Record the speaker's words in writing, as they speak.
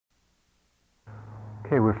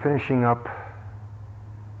Okay, we're finishing up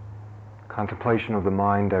contemplation of the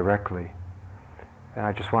mind directly. And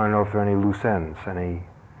I just want to know if there are any loose ends, any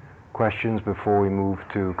questions before we move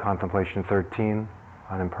to contemplation 13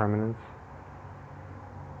 on impermanence.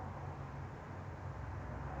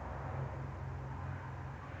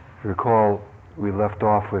 If you recall, we left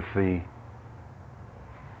off with the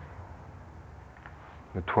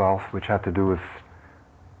 12th, which had to do with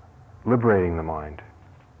liberating the mind.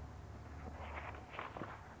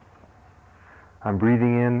 I'm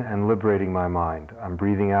breathing in and liberating my mind. I'm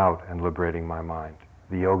breathing out and liberating my mind.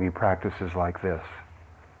 The yogi practices like this.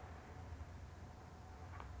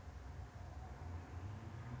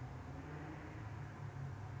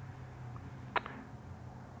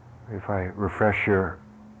 If I refresh your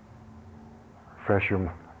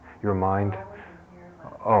mind.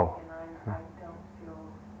 Oh. I don't feel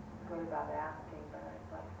good about asking, but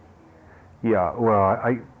I'd like to hear. Yeah, well,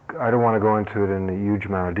 I don't want to go into it in a huge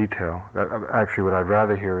amount of detail. Actually, what I'd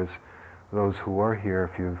rather hear is those who are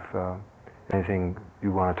here, if you've anything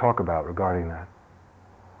you want to talk about regarding that.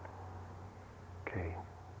 Okay.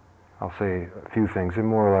 I'll say a few things in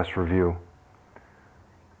more or less review.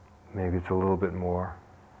 Maybe it's a little bit more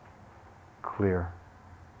clear.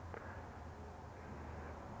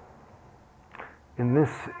 In this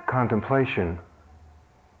contemplation,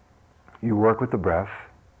 you work with the breath.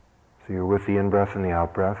 So you're with the in-breath and the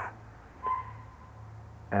out-breath.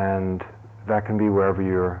 And that can be wherever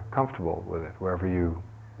you're comfortable with it, wherever you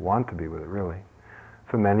want to be with it, really.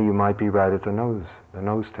 For many, you might be right at the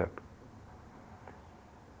nose tip.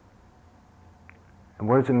 And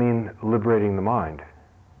what does it mean, liberating the mind?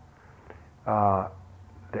 The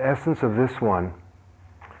essence of this one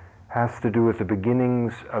has to do with the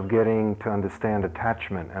beginnings of getting to understand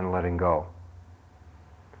attachment and letting go.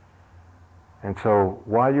 And so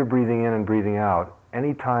while you're breathing in and breathing out,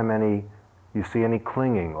 anytime you see any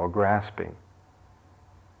clinging or grasping,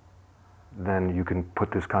 then you can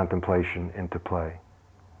put this contemplation into play.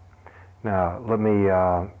 Now, let me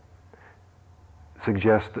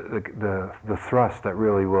suggest the thrust that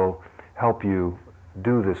really will help you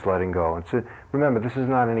do this letting go. And so, remember, this is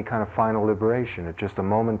not any kind of final liberation. It's just a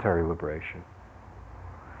momentary liberation.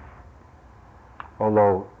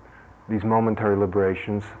 Although these momentary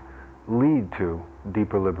liberations lead to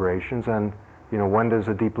deeper liberations, and when does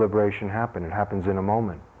a deep liberation happen? It happens in a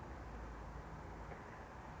moment.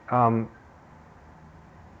 I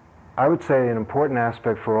would say an important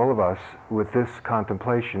aspect for all of us with this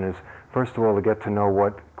contemplation is, first of all, to get to know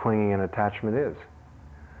what clinging and attachment is.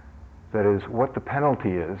 That is, what the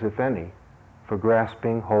penalty is, if any, for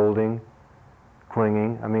grasping, holding,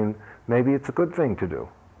 clinging. I mean, maybe it's a good thing to do.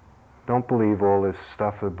 Don't believe all this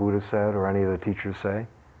stuff that Buddha said or any of the teachers say.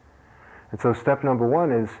 And so step number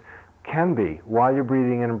one can be, while you're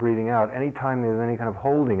breathing in and breathing out, anytime there's any kind of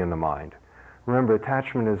holding in the mind. Remember,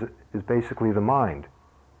 attachment is basically the mind.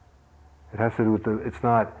 It has to do with it's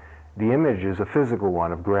not, the image is a physical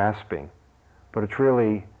one of grasping, but it's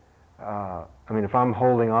really, if I'm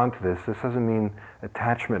holding on to this doesn't mean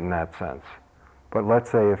attachment in that sense. But let's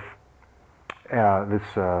say if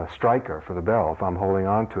this striker for the bell, if I'm holding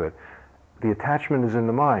on to it, the attachment is in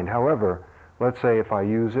the mind. However, let's say if I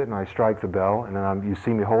use it and I strike the bell, and then you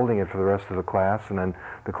see me holding it for the rest of the class, and then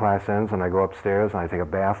the class ends and I go upstairs and I take a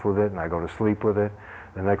bath with it and I go to sleep with it.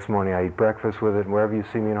 The next morning I eat breakfast with it, and wherever you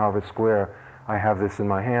see me in Harvard Square, I have this in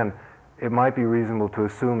my hand. It might be reasonable to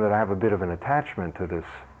assume that I have a bit of an attachment to this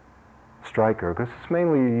striker, because it's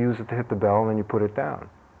mainly you use it to hit the bell and then you put it down.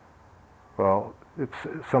 Well,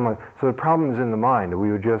 so the problem is in the mind, that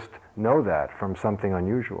we would just know that from something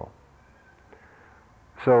unusual.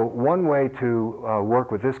 So one way to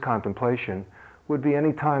work with this contemplation would be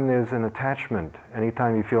anytime there's an attachment,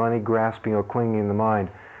 anytime you feel any grasping or clinging in the mind.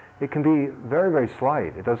 It can be very, very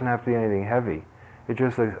slight. It doesn't have to be anything heavy. It's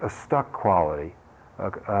just a stuck quality.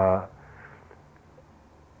 The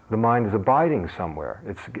mind is abiding somewhere.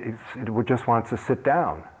 It just wants to sit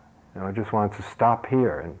down. It just wants to stop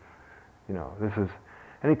here. And this is,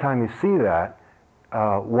 anytime you see that,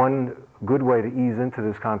 one good way to ease into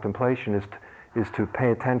this contemplation is to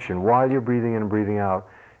pay attention while you're breathing in and breathing out,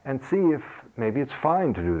 and see if maybe it's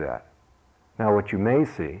fine to do that. Now, what you may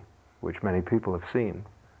see, which many people have seen,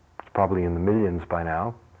 it's probably in the millions by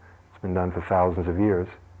now, it's been done for thousands of years,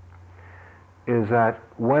 is that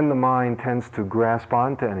when the mind tends to grasp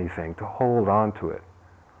onto anything, to hold onto it,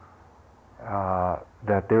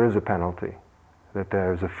 that there is a penalty, that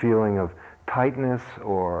there's a feeling of tightness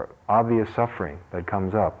or obvious suffering that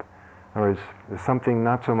comes up. In other words, there's something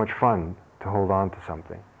not so much fun to hold on to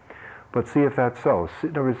something. But see if that's so. In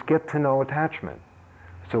other words, get to know attachment.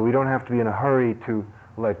 So we don't have to be in a hurry to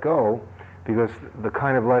let go. because the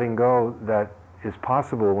kind of letting go that is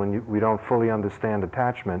possible when we don't fully understand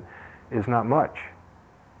attachment is not much.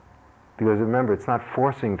 Because remember, it's not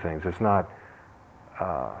forcing things. It's not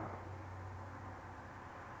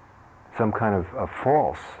some kind of a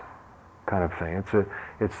false kind of thing.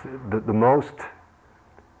 It's the most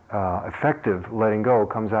effective letting go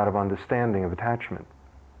comes out of understanding of attachment.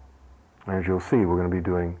 And as you'll see, we're going to be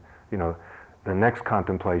doing, the next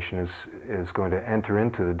contemplation is going to enter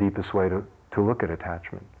into the deepest way to look at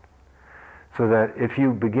attachment. So that if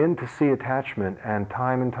you begin to see attachment and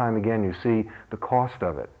time again you see the cost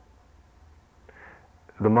of it,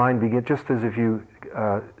 the mind begins, just as if you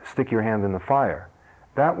stick your hand in the fire.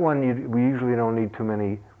 That one, we usually don't need too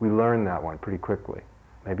many, we learn that one pretty quickly.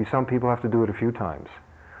 Maybe some people have to do it a few times.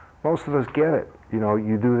 Most of us get it.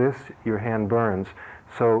 You do this, your hand burns.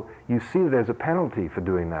 So you see there's a penalty for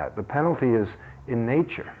doing that. The penalty is in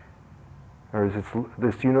nature. Or is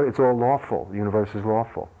it's all lawful, the universe is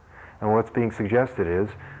lawful. And what's being suggested is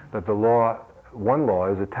that one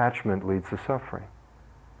law is attachment leads to suffering.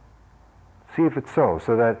 See if it's so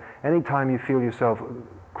that any time you feel yourself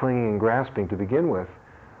clinging and grasping to begin with,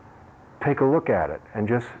 take a look at it and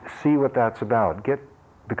just see what that's about.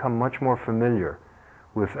 Become much more familiar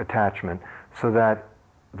with attachment so that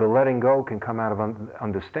the letting go can come out of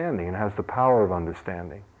understanding and has the power of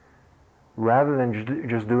understanding. Rather than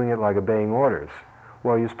just doing it like obeying orders.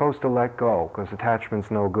 Well, you're supposed to let go because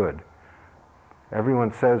attachment's no good.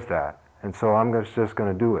 Everyone says that, and so I'm just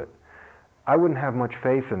going to do it. I wouldn't have much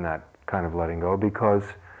faith in that kind of letting go because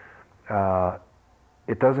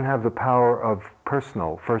it doesn't have the power of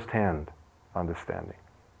personal, first-hand understanding.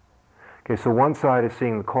 Okay, so one side is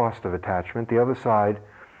seeing the cost of attachment. The other side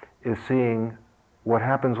is seeing what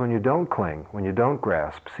happens when you don't cling, when you don't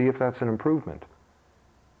grasp. See if that's an improvement.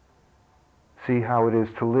 See how it is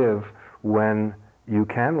to live when you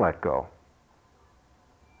can let go.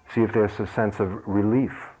 See if there's a sense of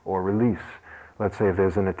relief or release. Let's say if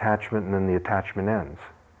there's an attachment and then the attachment ends.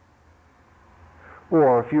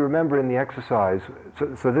 Or if you remember in the exercise,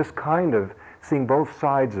 so this kind of seeing both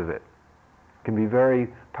sides of it can be a very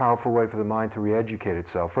powerful way for the mind to re-educate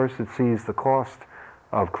itself. First it sees the cost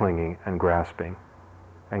of clinging and grasping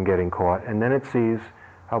and getting caught, and then it sees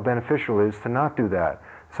how beneficial it is to not do that.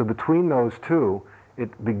 So between those two,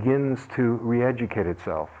 it begins to re-educate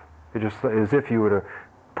itself. It just as if you were to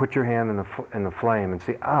put your hand in the flame and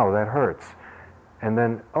see, ow, that hurts. And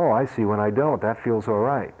then, oh, I see, when I don't, that feels all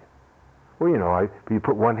right. Well, you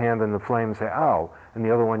put one hand in the flame and say, ow, and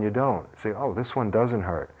the other one you don't. Say, oh, this one doesn't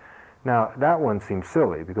hurt. Now, that one seems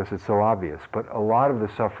silly because it's so obvious, but a lot of the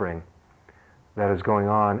suffering that is going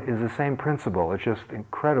on is the same principle. It's just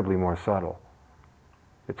incredibly more subtle.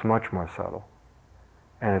 It's much more subtle.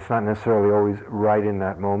 And it's not necessarily always right in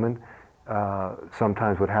that moment.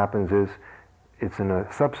 Sometimes what happens is it's in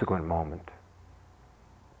a subsequent moment.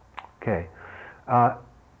 Okay.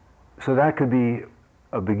 So that could be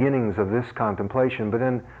beginnings of this contemplation, but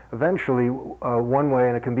then eventually one way,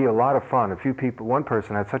 and it can be a lot of fun. One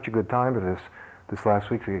person had such a good time with this last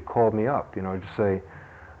week that he called me up, to say,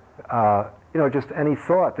 just any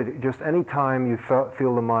thought, just any time you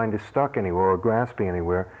feel the mind is stuck anywhere or grasping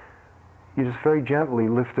anywhere, you just very gently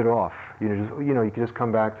lift it off. You can just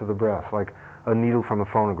come back to the breath, like a needle from a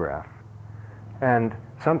phonograph. And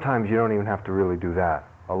sometimes you don't even have to really do that.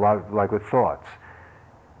 A lot, like with thoughts.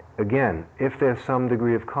 Again, if there's some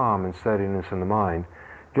degree of calm and steadiness in the mind,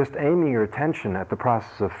 just aiming your attention at the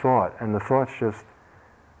process of thought, and the thoughts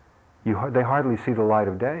they hardly see the light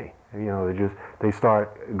of day. They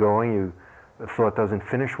start going, the thought doesn't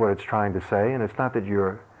finish what it's trying to say, and it's not that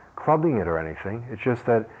you're clubbing it or anything, it's just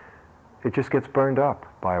that it just gets burned up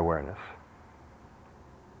by awareness.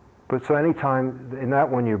 But so anytime, in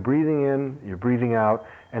that one, you're breathing in, you're breathing out,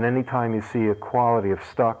 and anytime you see a quality of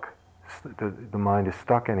stuck, the mind is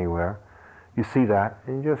stuck anywhere, you see that,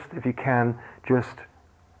 and just, if you can, just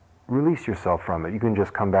release yourself from it. You can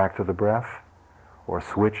just come back to the breath, or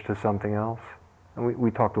switch to something else. And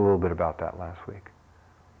we talked a little bit about that last week.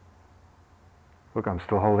 Look, I'm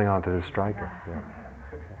still holding on to the striker. Yeah.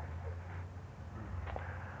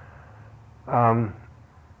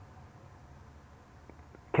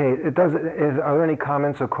 Okay, are there any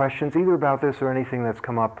comments or questions either about this or anything that's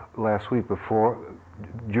come up last week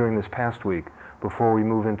during this past week, before we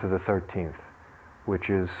move into the 13th, which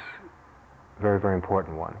is a very, very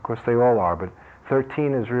important one. Of course, they all are, but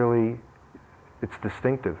 13 is really, it's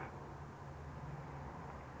distinctive.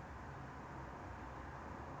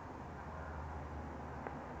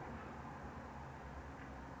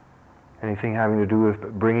 Anything having to do with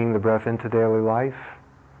bringing the breath into daily life? –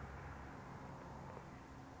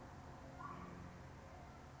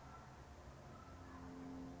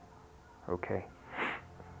 Okay.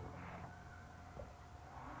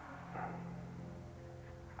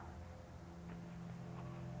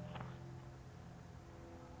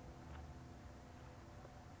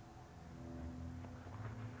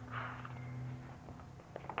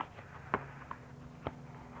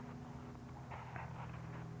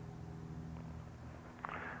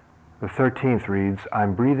 The 13th reads,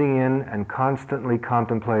 I'm breathing in and constantly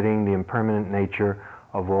contemplating the impermanent nature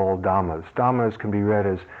of all dhammas. Dhammas can be read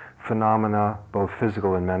as phenomena, both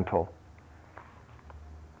physical and mental.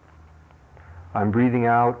 I'm breathing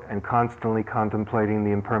out and constantly contemplating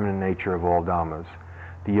the impermanent nature of all dhammas.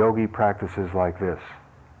 The yogi practices like this.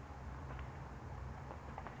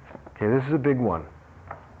 Okay, this is a big one.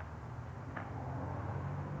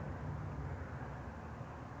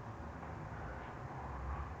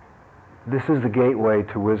 This is the gateway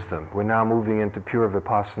to wisdom. We're now moving into pure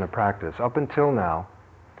vipassana practice. Up until now,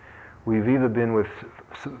 we've either been with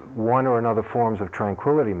one or another forms of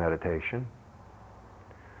tranquility meditation,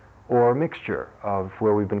 or a mixture of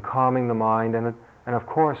where we've been calming the mind, and of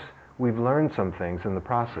course, we've learned some things in the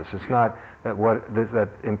process. It's not that that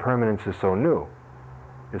impermanence is so new.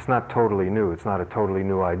 It's not totally new. It's not a totally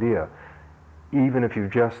new idea. Even if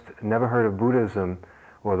you've just never heard of Buddhism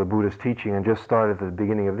or the Buddhist teaching and just started at the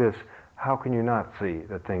beginning of this, how can you not see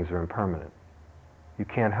that things are impermanent? You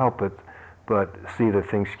can't help it but see that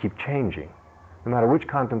things keep changing. No matter which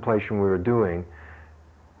contemplation we were doing,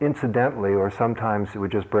 incidentally, or sometimes it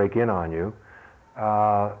would just break in on you,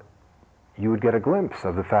 you would get a glimpse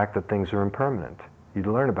of the fact that things are impermanent. You'd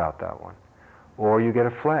learn about that one. Or you get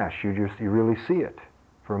a flash, you really see it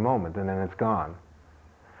for a moment and then it's gone.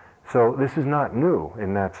 So this is not new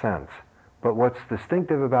in that sense. But what's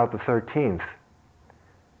distinctive about the 13th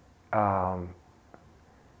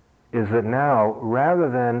is that now, rather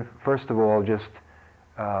than, first of all, just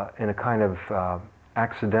in a kind of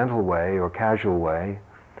accidental way or casual way,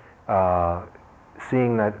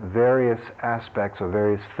 seeing that various aspects or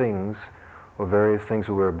various things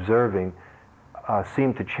that we're observing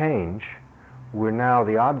seem to change, we're now,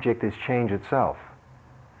 the object is change itself.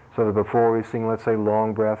 So that before we sing, let's say,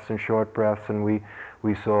 long breaths and short breaths, and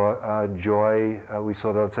we saw joy, we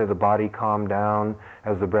saw, let's say, the body calm down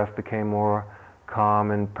as the breath became more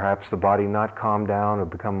calm, and perhaps the body not calm down or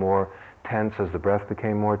become more tense as the breath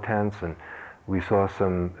became more tense, and we saw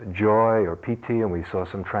some joy or piti, and we saw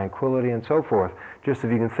some tranquility and so forth. Just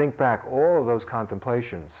if you can think back, all of those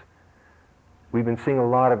contemplations, we've been seeing a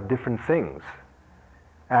lot of different things,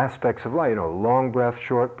 aspects of life, long breath,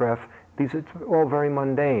 short breath. These are all very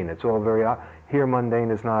mundane. It's all very, here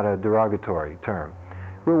mundane is not a derogatory term.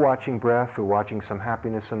 We're watching breath, we're watching some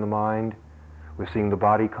happiness in the mind, we're seeing the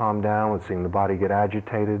body calm down, we're seeing the body get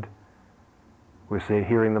agitated, we're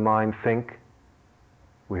hearing the mind think,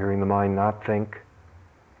 we're hearing the mind not think.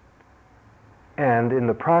 And in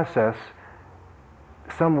the process,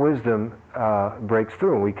 some wisdom breaks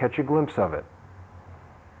through and we catch a glimpse of it.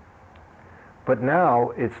 But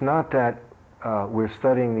now it's not that we're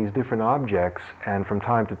studying these different objects and from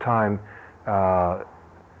time to time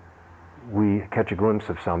we catch a glimpse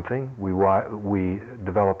of something, we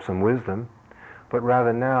develop some wisdom, but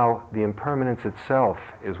rather now the impermanence itself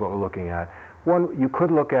is what we're looking at. One, you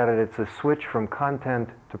could look at it, it's a switch from content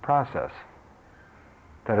to process.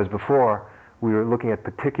 That is, before we were looking at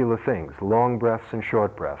particular things, long breaths and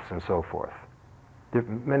short breaths and so forth.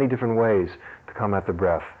 Many different ways to come at the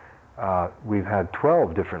breath. We've had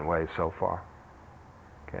 12 different ways so far.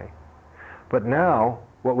 Okay. But now,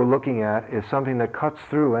 what we're looking at is something that cuts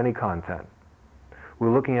through any content.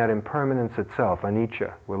 We're looking at impermanence itself,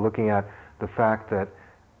 anicca. We're looking at the fact that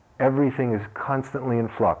everything is constantly in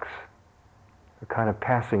flux, a kind of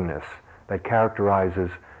passingness that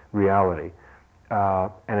characterizes reality.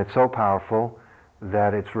 And it's so powerful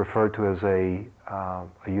that it's referred to as a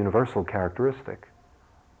universal characteristic.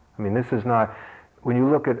 I mean, this is not, when you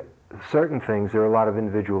look at certain things, there are a lot of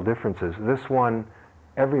individual differences. This one,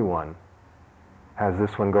 everyone has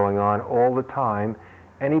this one going on all the time,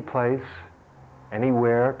 any place,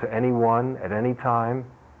 anywhere, to anyone, at any time,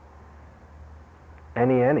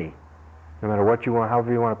 any. No matter what you want,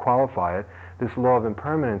 however you want to qualify it, this law of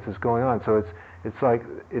impermanence is going on. So it's like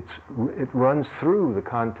it runs through the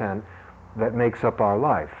content that makes up our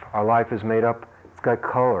life. Our life is made up, it's got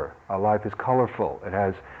color. Our life is colorful. It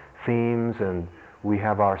has themes, and we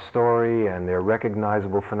have our story, and they're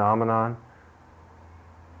recognizable phenomenon.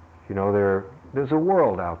 There's a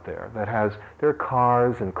world out there that there are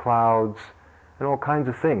cars and clouds and all kinds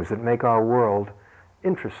of things that make our world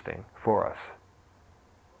interesting for us.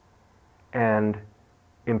 And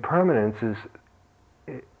impermanence is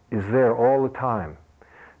there all the time.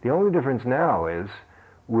 The only difference now is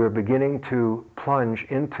we're beginning to plunge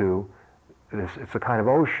into this. It's a kind of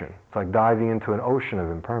ocean. It's like diving into an ocean of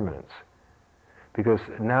impermanence. Because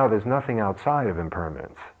now there's nothing outside of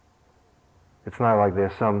impermanence. It's not like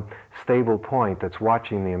there's some stable point that's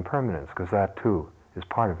watching the impermanence, because that too is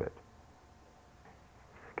part of it.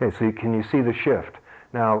 Okay, so can you see the shift?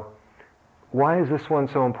 Now, why is this one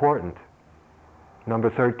so important? Number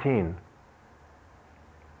 13.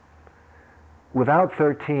 Without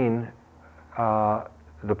 13,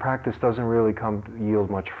 the practice doesn't really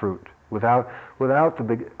yield much fruit. Without the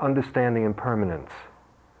big understanding impermanence,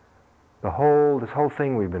 this whole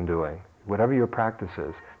thing we've been doing, whatever your practice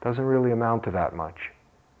is, doesn't really amount to that much.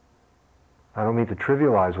 I don't mean to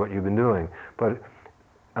trivialize what you've been doing, but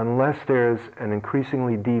unless there's an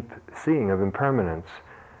increasingly deep seeing of impermanence,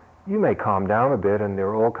 you may calm down a bit, and there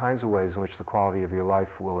are all kinds of ways in which the quality of your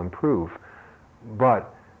life will improve.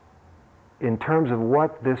 But in terms of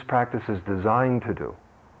what this practice is designed to do,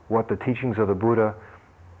 what the teachings of the Buddha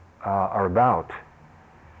are about,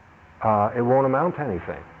 it won't amount to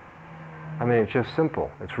anything. I mean, it's just simple.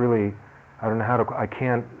 It's really, I don't know I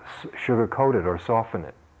can't sugarcoat it or soften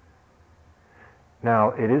it.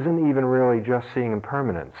 Now, it isn't even really just seeing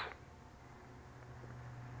impermanence.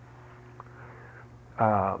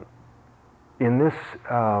 In this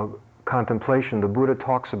contemplation, the Buddha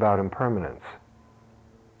talks about impermanence.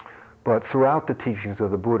 But throughout the teachings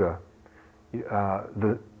of the Buddha,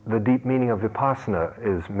 the deep meaning of vipassana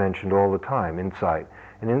is mentioned all the time, insight.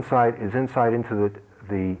 And insight is insight into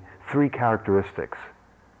the three characteristics: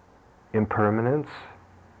 impermanence,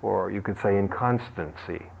 or you could say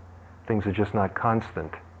inconstancy. Things are just not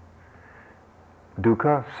constant.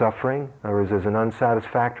 Dukkha, suffering. In other words, there's an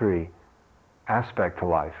unsatisfactory aspect to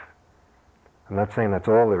life. I'm not saying that's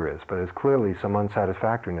all there is, but there's clearly some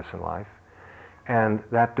unsatisfactoriness in life. And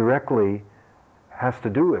that directly has to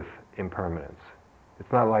do with impermanence.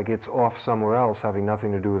 It's not like it's off somewhere else having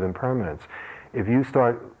nothing to do with impermanence. If you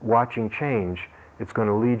start watching change, it's going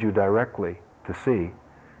to lead you directly to see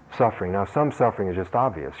suffering. Now, some suffering is just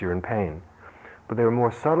obvious. You're in pain. But there are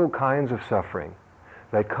more subtle kinds of suffering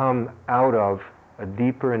that come out of a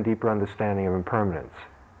deeper and deeper understanding of impermanence.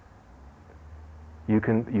 You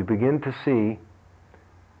begin to see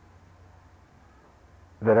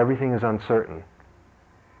that everything is uncertain,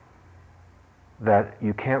 that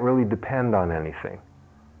you can't really depend on anything.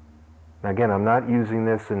 Now, again, I'm not using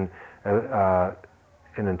this in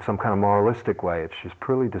some kind of moralistic way. It's just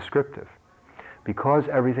purely descriptive. Because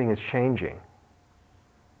everything is changing,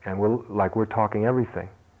 and we're talking everything,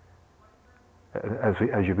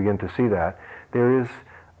 as you begin to see that,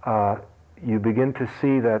 you begin to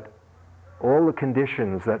see that all the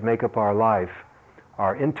conditions that make up our life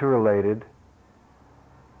are interrelated,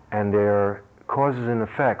 and they're causes and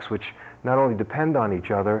effects which not only depend on each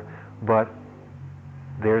other, but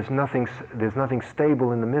there's nothing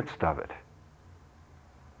stable in the midst of it.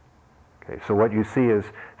 Okay, so what you see is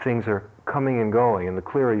things are coming and going, and the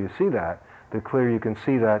clearer you see that, the clearer you can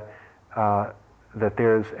see that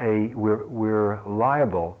we're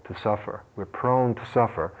liable to suffer. We're prone to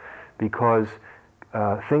suffer because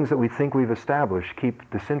things that we think we've established keep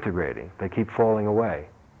disintegrating. They keep falling away.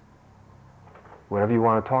 Whatever you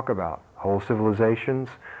want to talk about, whole civilizations,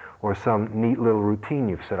 or some neat little routine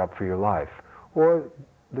you've set up for your life, or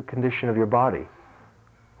the condition of your body,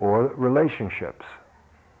 or relationships.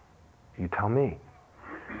 You tell me.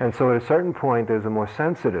 And so at a certain point, there's a more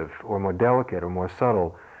sensitive, or more delicate, or more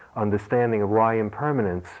subtle understanding of why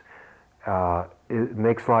impermanence it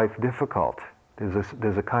makes life difficult.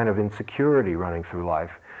 There's a kind of insecurity running through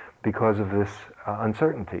life because of this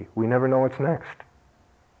uncertainty. We never know what's next.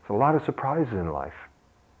 There's a lot of surprises in life,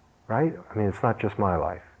 right? I mean, it's not just my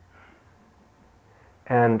life.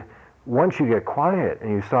 And once you get quiet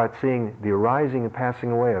and you start seeing the arising and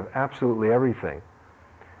passing away of absolutely everything,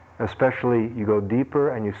 especially you go deeper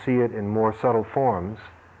and you see it in more subtle forms,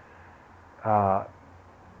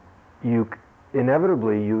 you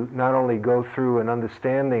not only go through an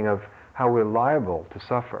understanding of how we're liable to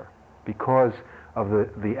suffer because of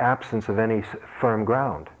the absence of any firm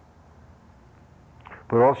ground,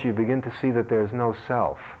 but also you begin to see that there's no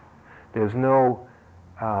self. There's no,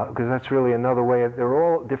 because that's really another way, they're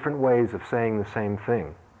all different ways of saying the same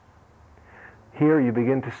thing. Here you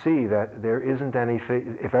begin to see that there isn't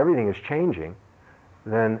anything, if everything is changing,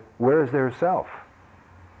 then where is there a self?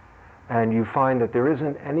 And you find that there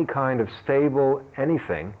isn't any kind of stable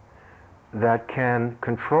anything that can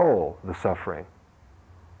control the suffering.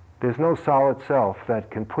 There's no solid self that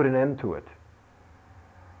can put an end to it.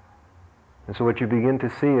 And so what you begin to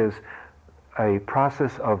see is a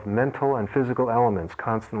process of mental and physical elements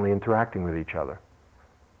constantly interacting with each other.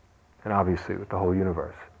 and obviously with the whole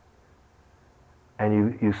universe.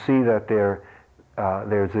 And you see that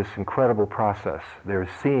there's this incredible process. There's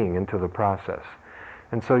seeing into the process.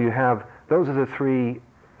 And so you have, those are the three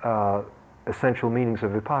essential meanings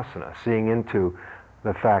of vipassana, seeing into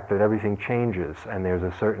the fact that everything changes and there's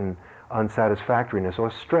a certain unsatisfactoriness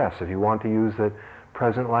or stress. If you want to use the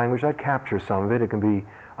present language, that captures some of it. It can be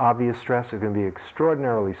obvious stress, it can be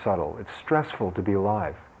extraordinarily subtle. It's stressful to be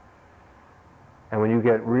alive. And when you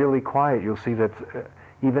get really quiet, you'll see that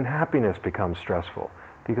even happiness becomes stressful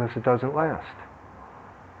because it doesn't last.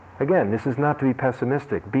 Again, this is not to be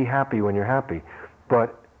pessimistic. Be happy when you're happy.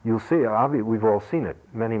 But you'll see, obviously, we've all seen it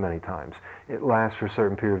many, many times. It lasts for a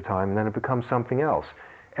certain period of time and then it becomes something else.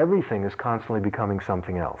 Everything is constantly becoming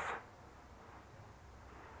something else.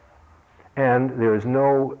 And there is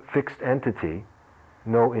no fixed entity,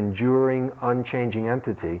 no enduring, unchanging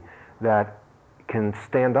entity that can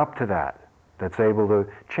stand up to that, that's able to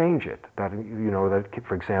change it, that, that,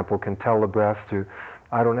 for example, can tell the breath to,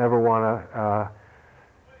 I don't ever want to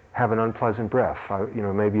have an unpleasant breath.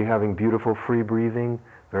 Maybe you're having beautiful free breathing,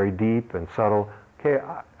 very deep and subtle. Okay,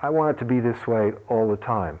 I want it to be this way all the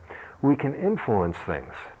time. We can influence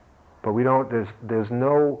things, but we don't, there's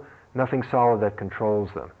nothing solid that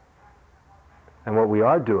controls them. And what we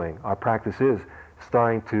are doing, our practice is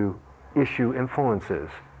starting to issue influences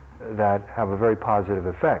that have a very positive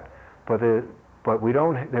effect. But we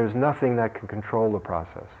don't, there's nothing that can control the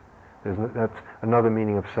process. That's another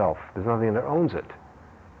meaning of self. There's nothing that owns it.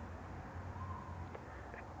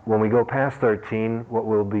 When we go past 13, what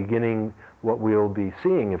we'll be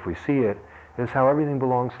seeing, if we see it, is how everything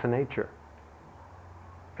belongs to nature.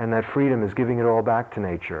 And that freedom is giving it all back to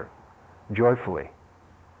nature, joyfully,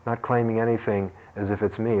 not claiming anything as if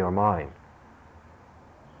it's me or mine.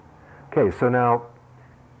 Okay, so now,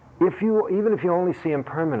 even if you only see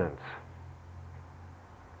impermanence,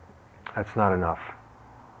 that's not enough.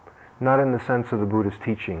 Not in the sense of the Buddha's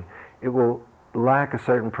teaching. It will lack a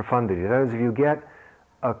certain profundity. That is, if you get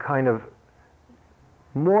a kind of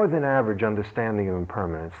more than average understanding of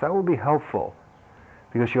impermanence, that will be helpful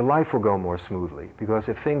because your life will go more smoothly. Because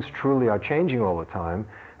if things truly are changing all the time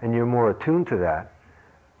and you're more attuned to that,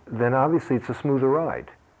 then obviously it's a smoother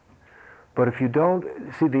ride. But if you don't,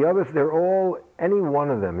 see the others, they're all, any one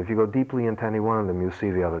of them, if you go deeply into any one of them, you'll see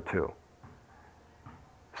the other two.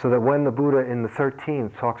 So that when the Buddha in the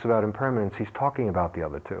 13th talks about impermanence, he's talking about the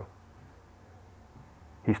other two.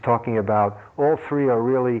 He's talking about all three are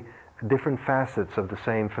really different facets of the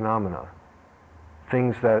same phenomena.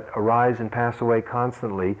 Things that arise and pass away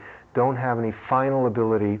constantly don't have any final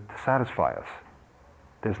ability to satisfy us.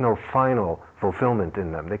 There's no final fulfillment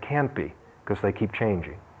in them. They can't be, because they keep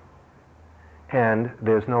changing. And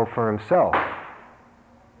there's no firm self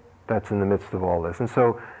that's in the midst of all this. And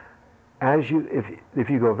so, if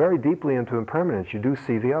you go very deeply into impermanence, you do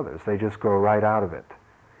see the others. They just grow right out of it.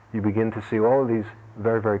 You begin to see all of these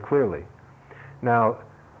very, very clearly. Now,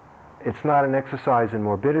 it's not an exercise in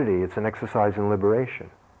morbidity, it's an exercise in liberation.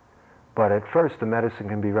 But at first, the medicine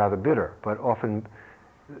can be rather bitter, but often,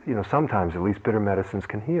 sometimes at least bitter medicines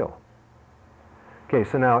can heal. Okay,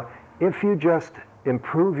 so now, if you just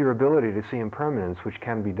improve your ability to see impermanence, which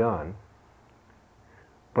can be done,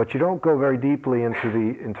 but you don't go very deeply into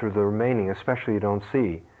the remaining, especially you don't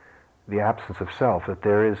see the absence of self, that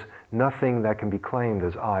there is nothing that can be claimed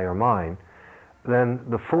as I or mine, then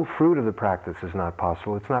the full fruit of the practice is not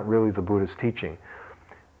possible. It's not really the Buddha's teaching.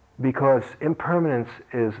 Because impermanence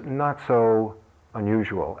is not so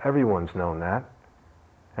unusual. Everyone's known that.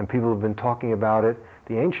 And people have been talking about it.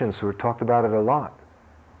 The ancients who talked about it a lot.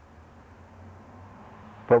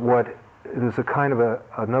 But there's a kind of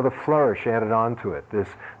another flourish added onto it, this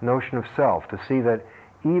notion of self, to see that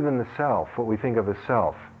even the self, what we think of as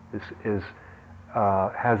self,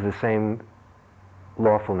 has the same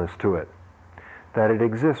lawfulness to it. That it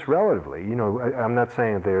exists relatively. I'm not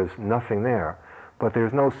saying that there's nothing there, but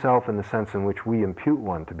there's no self in the sense in which we impute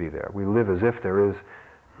one to be there. We live as if there is,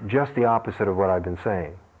 just the opposite of what I've been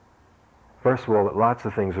saying. First of all, that lots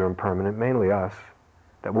of things are impermanent, mainly us,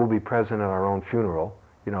 that will be present at our own funeral,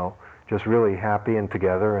 just really happy and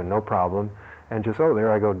together and no problem, and just, oh,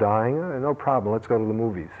 there I go dying, no problem, let's go to the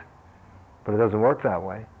movies. But it doesn't work that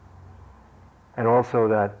way. And also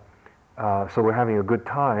that, so we're having a good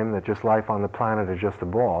time, that just life on the planet is just a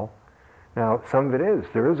ball. Now, some of it is.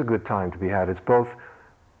 There is a good time to be had. It's both,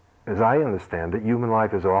 as I understand it, human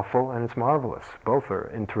life is awful and it's marvelous. Both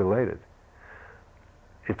are interrelated.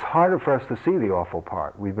 It's harder for us to see the awful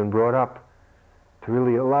part. We've been brought up to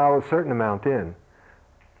really allow a certain amount in.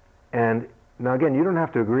 And now again, you don't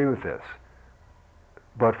have to agree with this.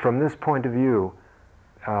 But from this point of view,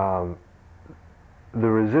 the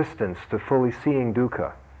resistance to fully seeing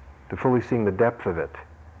dukkha, to fully seeing the depth of it,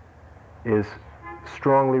 is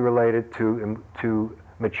strongly related to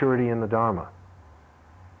maturity in the Dharma.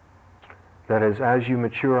 That is, as you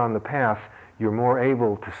mature on the path, you're more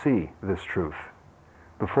able to see this truth.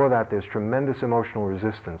 Before that, there's tremendous emotional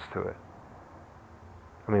resistance to it.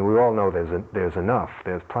 I mean, we all know there's enough,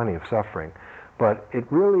 there's plenty of suffering, but it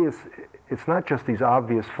really is, it's not just these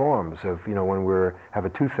obvious forms of, when we have a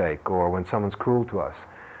toothache or when someone's cruel to us.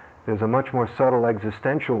 There's a much more subtle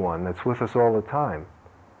existential one that's with us all the time.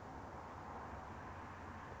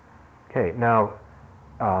 Okay, now,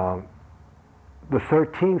 the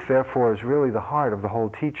 13th, therefore, is really the heart of the whole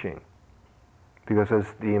teaching. Because as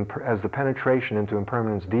the penetration into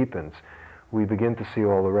impermanence deepens, we begin to see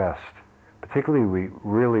all the rest. Particularly, we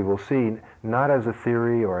really will see, not as a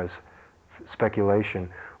theory or as speculation,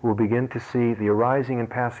 we'll begin to see the arising and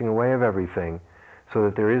passing away of everything so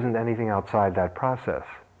that there isn't anything outside that process.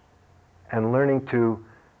 And learning to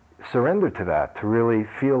surrender to that, to really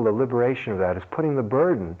feel the liberation of that, is putting the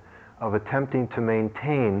burden of attempting to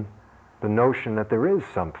maintain the notion that there is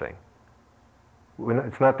something.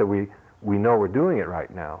 It's not that we know we're doing it right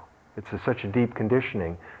now. It's such a deep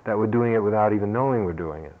conditioning that we're doing it without even knowing we're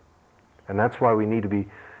doing it. And that's why we need to be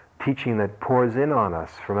teaching that pours in on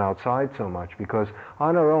us from outside so much, because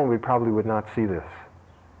on our own we probably would not see this.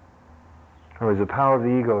 In other words, the power of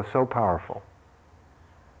the ego is so powerful,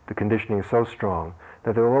 the conditioning is so strong,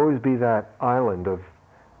 that there will always be that island of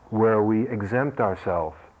where we exempt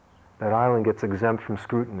ourselves. That island gets exempt from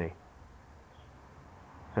scrutiny.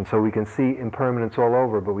 And so we can see impermanence all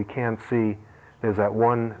over, but we can't see there's that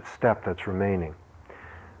one step that's remaining.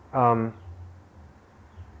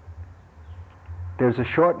 There's a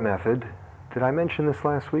short method. Did I mention this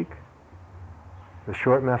last week? The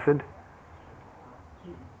short method?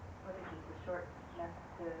 What is it, the short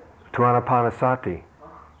method To Anapanasati.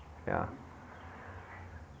 Yeah.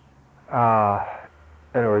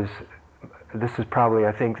 In other words, this is probably,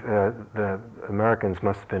 I think, the Americans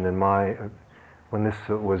must have been when this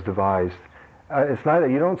was devised. It's not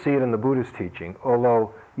that you don't see it in the Buddhist teaching,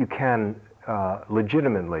 although you can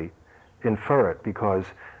legitimately infer it, because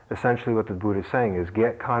essentially what the Buddha is saying is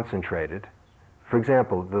get concentrated. For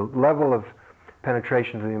example, the level of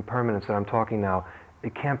penetration to the impermanence that I'm talking now,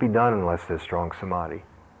 it can't be done unless there's strong samadhi.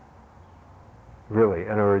 Really.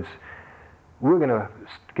 In other words, we're going to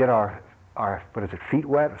get our feet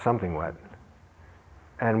wet, or something wet,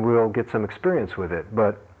 and we'll get some experience with it.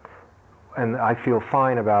 And I feel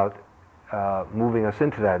fine about moving us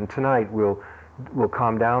into that. And tonight we'll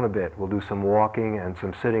calm down a bit. We'll do some walking and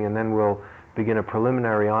some sitting, and then we'll begin a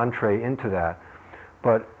preliminary entree into that.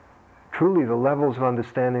 But truly, the levels of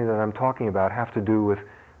understanding that I'm talking about have to do with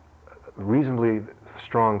reasonably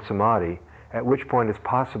strong samadhi, at which point it's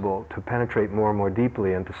possible to penetrate more and more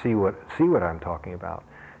deeply and to see what I'm talking about.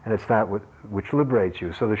 And it's that which liberates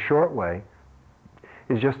you. So the short way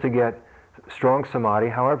is just to get strong samadhi,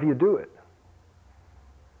 however you do it.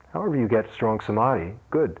 However you get strong samadhi,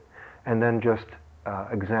 good. And then just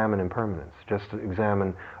examine impermanence, just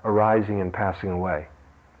examine arising and passing away.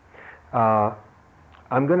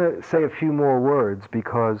 I'm going to say a few more words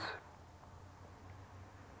because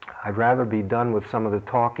I'd rather be done with some of the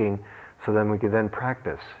talking so then we could then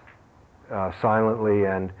practice silently,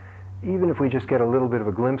 and even if we just get a little bit of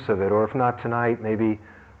a glimpse of it, or if not tonight, maybe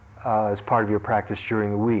as part of your practice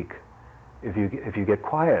during the week. If you get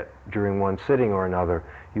quiet during one sitting or another,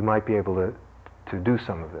 you might be able to do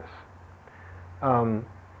some of this.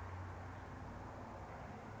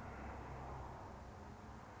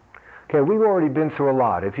 Okay, we've already been through a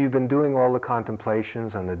lot. If you've been doing all the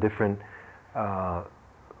contemplations and the different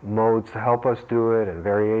modes to help us do it and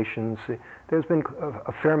variations, there's been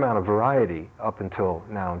a fair amount of variety up until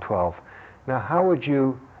now in 12. Now, how would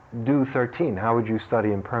you do 13? How would you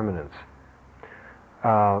study impermanence?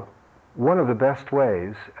 One of the best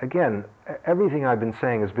ways, again, everything I've been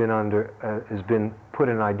saying has been put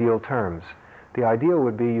in ideal terms. The ideal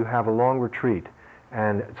would be you have a long retreat,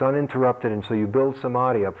 and it's uninterrupted, and so you build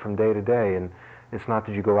samadhi up from day to day, and it's not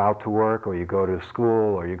that you go out to work, or you go to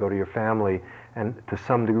school, or you go to your family, and to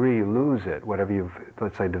some degree you lose it, whatever you've,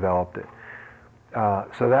 let's say, developed it.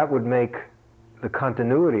 So that would make the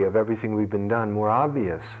continuity of everything we've been done more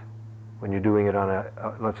obvious when you're doing it on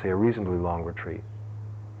let's say, a reasonably long retreat.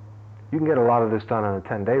 You can get a lot of this done on a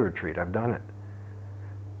 10-day retreat. I've done it.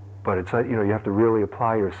 But it's, you have to really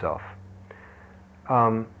apply yourself.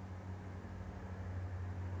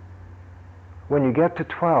 When you get to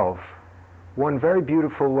 12, one very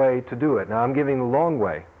beautiful way to do it. Now, I'm giving the long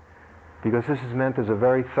way, because this is meant as a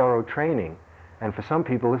very thorough training. And for some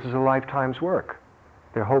people, this is a lifetime's work.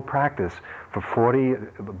 Their whole practice for 40,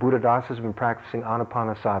 Buddha Das has been practicing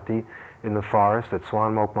Anapanasati in the forest at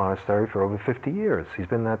Swanmok Monastery for over 50 years. He's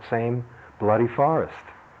been in that same bloody forest.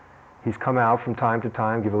 He's come out from time to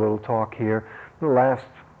time, give a little talk here. In the last,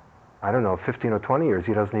 I don't know, 15 or 20 years,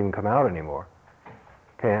 he doesn't even come out anymore.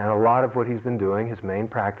 Okay, and a lot of what he's been doing, his main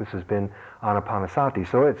practice has been Anapanasati,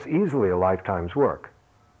 so it's easily a lifetime's work.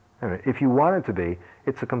 And if you want it to be,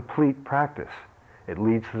 it's a complete practice. It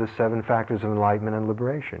leads to the 7 factors of enlightenment and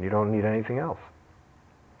liberation. You don't need anything else.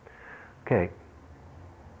 Okay,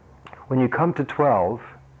 when you come to 12,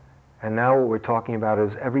 and now what we're talking about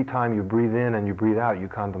is every time you breathe in and you breathe out, you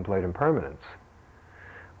contemplate impermanence.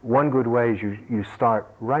 One good way is you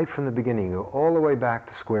start right from the beginning, you go all the way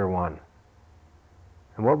back to square one.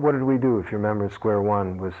 And what did we do, if you remember, square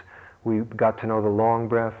one was we got to know the long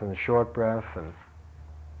breath and the short breath, and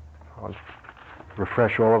I'll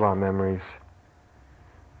refresh all of our memories.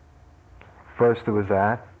 First it was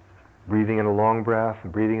that, breathing in a long breath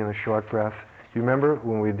and breathing in a short breath. Do you remember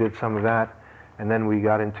when we did some of that? And then we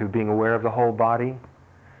got into being aware of the whole body,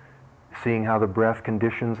 seeing how the breath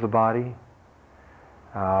conditions the body,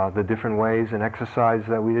 the different ways and exercise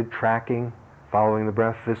that we did, tracking, following the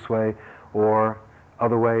breath this way, or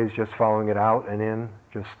other ways, just following it out and in,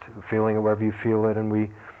 just feeling it wherever you feel it. And we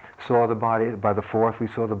saw the body, by the fourth, we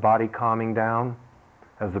saw the body calming down.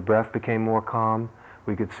 As the breath became more calm,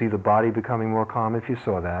 we could see the body becoming more calm, if you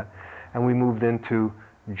saw that. And we moved into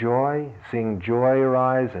joy, seeing joy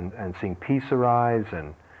arise and seeing peace arise,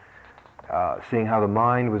 and seeing how the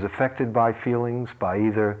mind was affected by feelings, by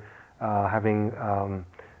either having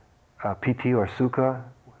piti or sukha,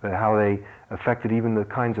 how they affected even the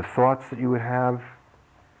kinds of thoughts that you would have,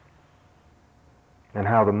 and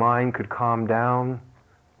how the mind could calm down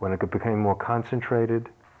when it became more concentrated.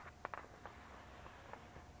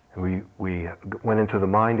 And we went into the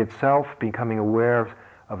mind itself, becoming aware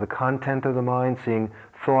of the content of the mind, seeing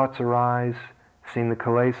thoughts arise, seeing the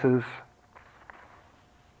kilesas.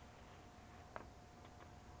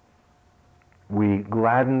 We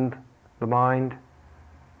gladdened the mind.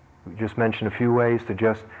 We just mentioned a few ways to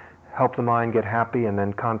just help the mind get happy and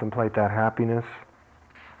then contemplate that happiness.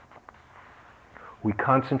 We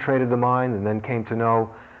concentrated the mind and then came to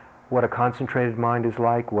know what a concentrated mind is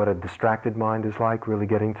like, what a distracted mind is like, really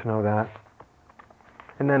getting to know that.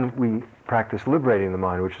 And then we practice liberating the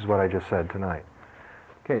mind, which is what I just said tonight.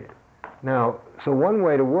 Okay, now, so one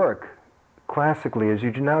way to work classically is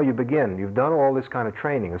now you begin. You've done all this kind of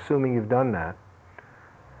training. Assuming you've done that,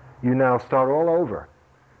 you now start all over.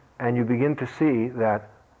 And you begin to see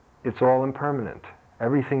that it's all impermanent.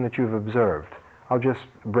 Everything that you've observed. I'll just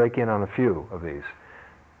break in on a few of these.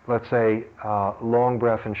 Let's say long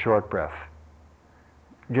breath and short breath.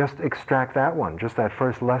 Just extract that one, just that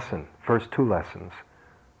first lesson, first 2 lessons,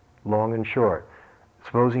 long and short.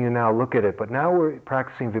 Supposing you now look at it, but now we're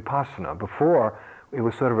practicing vipassana. Before, it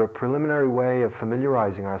was sort of a preliminary way of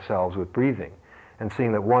familiarizing ourselves with breathing and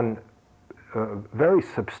seeing that one very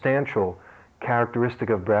substantial characteristic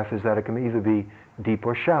of breath is that it can either be deep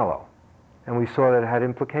or shallow. And we saw that it had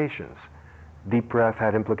implications. Deep breath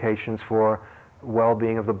had implications for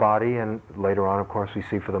well-being of the body, and later on, of course, we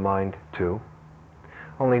see for the mind too.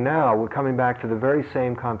 Only now we're coming back to the very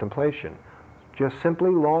same contemplation. Just simply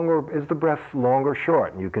is the breath long or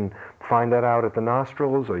short? And you can find that out at the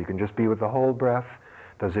nostrils, or you can just be with the whole breath.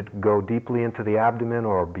 Does it go deeply into the abdomen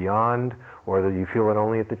or beyond, or do you feel it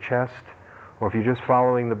only at the chest? Or if you're just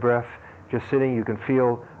following the breath, just sitting, you can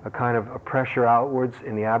feel a kind of a pressure outwards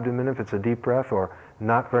in the abdomen if it's a deep breath, or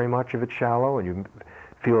not very much if it's shallow, and you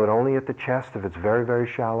feel it only at the chest if it's very, very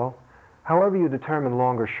shallow. However you determine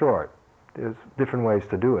long or short, there's different ways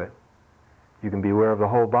to do it. You can be aware of the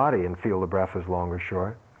whole body and feel the breath as long or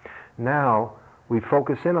short. Now, we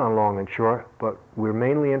focus in on long and short, but we're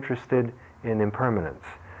mainly interested in impermanence.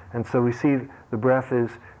 And so we see the breath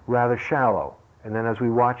is rather shallow. And then as we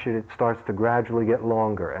watch it, it starts to gradually get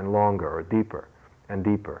longer and longer, or deeper and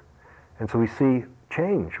deeper. And so we see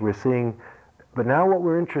change. We're seeing, but now what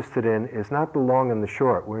we're interested in is not the long and the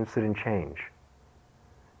short. We're interested in change.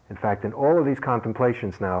 In fact, in all of these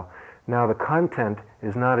contemplations now the content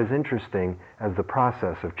is not as interesting as the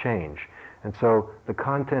process of change. And so the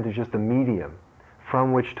content is just a medium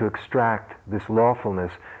from which to extract this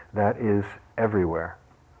lawfulness that is everywhere.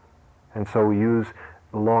 And so we use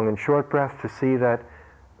the long and short breath to see that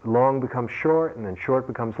long becomes short and then short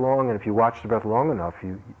becomes long, and if you watch the breath long enough,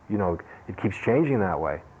 you know, it keeps changing that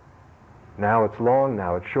way. Now it's long,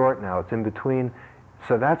 now it's short, now it's in between.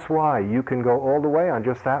 So that's why you can go all the way on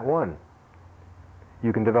just that one.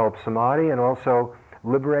 You can develop samadhi and also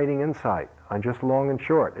liberating insight on just long and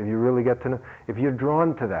short if you really get to know, if you're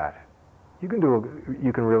drawn to that. You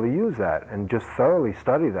can really use that and just thoroughly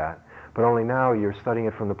study that, but only now you're studying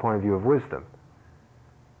it from the point of view of wisdom.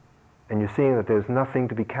 And you're seeing that there's nothing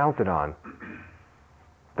to be counted on.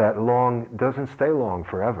 That long doesn't stay long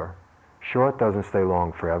forever. Short doesn't stay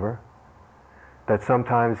long forever. That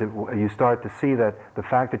sometimes you start to see that the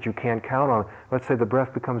fact that you can't count on, let's say the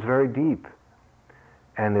breath becomes very deep,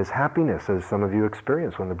 and there's happiness, as some of you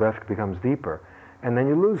experience when the breath becomes deeper, and then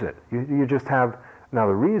you lose it. You just have, now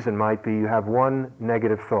the reason might be you have one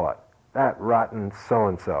negative thought, that rotten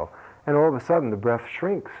so-and-so, and all of a sudden the breath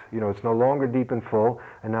shrinks. It's no longer deep and full,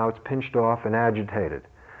 and now it's pinched off and agitated.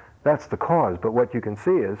 That's the cause, but what you can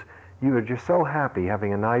see is you are just so happy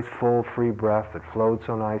having a nice, full, free breath that flowed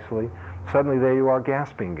so nicely. Suddenly there you are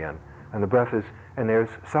gasping again, and the breath is, and there's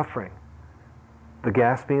suffering. The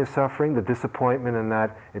gasping is suffering, the disappointment in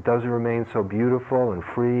that it doesn't remain so beautiful and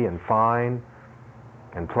free and fine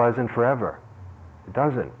and pleasant forever. It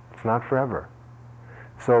doesn't. It's not forever.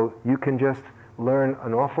 So you can just learn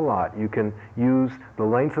an awful lot. You can use the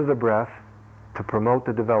length of the breath to promote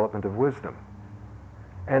the development of wisdom.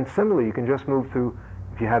 And similarly, you can just move through,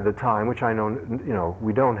 if you have the time, which I know,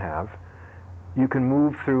 we don't have, you can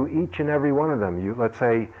move through each and every one of them. Let's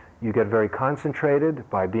say you get very concentrated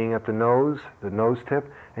by being at the nose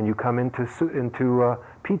tip, and you come into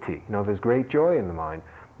piti. There's great joy in the mind.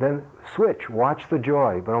 Then switch, watch the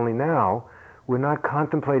joy, but only now we're not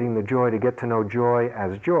contemplating the joy to get to know joy,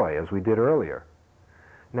 as we did earlier.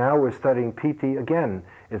 Now we're studying piti again.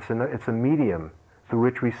 It's a medium through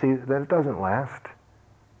which we see that it doesn't last.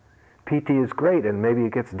 Piti is great, and maybe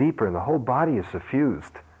it gets deeper, and the whole body is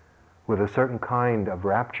suffused with a certain kind of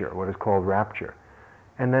rapture, what is called rapture.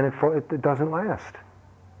 And then it doesn't last.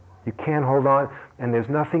 You can't hold on, and there's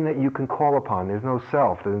nothing that you can call upon. There's no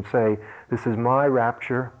self that can say, this is my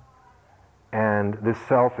rapture, and this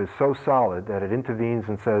self is so solid that it intervenes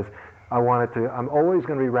and says, I'm always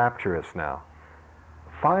going to be rapturous now.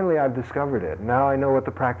 Finally, I've discovered it. Now I know what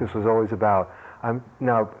the practice was always about.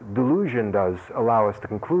 Now, delusion does allow us to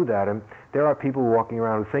conclude that, and there are people walking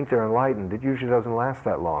around who think they're enlightened. It usually doesn't last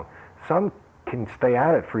that long. Some can stay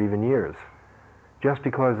at it for even years, just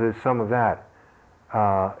because there's some of that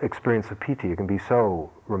experience of piti. It can be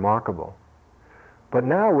so remarkable. But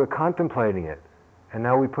now we're contemplating it, and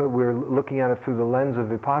now we're looking at it through the lens of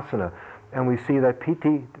vipassana, and we see that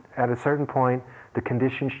piti, at a certain point, the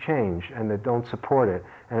conditions change and they don't support it,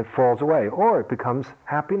 and it falls away. Or it becomes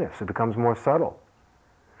happiness. It becomes more subtle.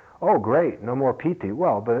 Oh, great, no more piti.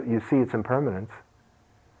 Well, but you see its impermanence.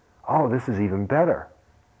 Oh, this is even better.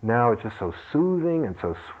 Now it's just so soothing and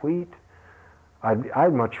so sweet.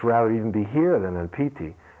 I'd much rather even be here than in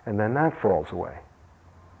piti. And then that falls away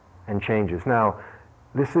and changes. Now,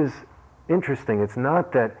 this is interesting. It's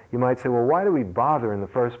not that you might say, well, why do we bother in the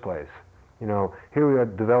first place? Here we are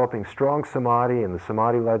developing strong samadhi, and the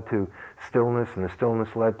samadhi led to stillness, and the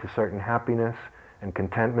stillness led to certain happiness and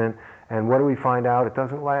contentment. And what do we find out? It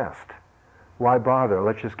doesn't last. Why bother?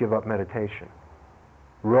 Let's just give up meditation.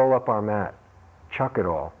 Roll up our mat. Chuck it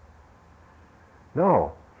all.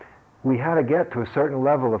 No. We had to get to a certain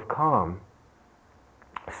level of calm,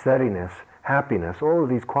 steadiness, happiness, all of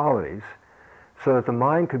these qualities, so that the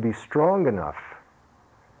mind could be strong enough,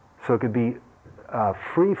 so it could be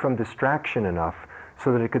free from distraction enough,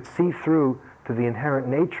 so that it could see through to the inherent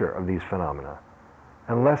nature of these phenomena.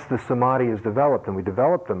 Unless the samadhi is developed, and we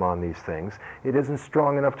develop them on these things, it isn't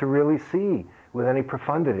strong enough to really see with any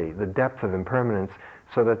profundity the depth of impermanence,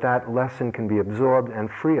 so that that lesson can be absorbed and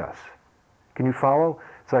free us. Can you follow?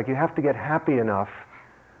 It's like you have to get happy enough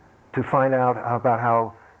to find out about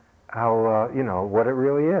how what it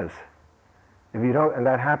really is. If you don't, and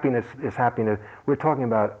that happiness is happiness, we're talking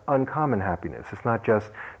about uncommon happiness. It's not just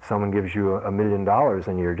someone gives you $1 million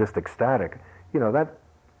and you're just ecstatic. That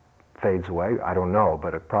fades away. I don't know,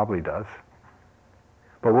 but it probably does.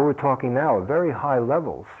 But what we're talking now are very high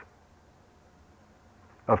levels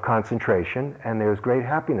of concentration, and there's great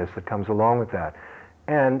happiness that comes along with that.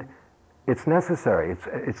 And it's necessary.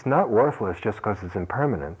 It's not worthless just because it's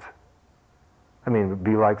impermanent. I mean, it'd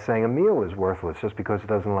be like saying a meal is worthless just because it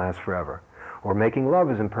doesn't last forever. Or making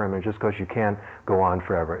love is impermanent just because you can't go on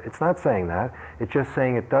forever. It's not saying that. It's just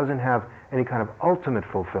saying it doesn't have any kind of ultimate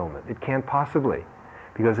fulfillment. It can't possibly,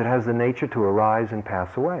 because it has the nature to arise and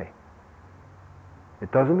pass away.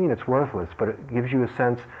 It doesn't mean it's worthless, but it gives you a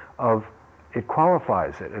sense of, it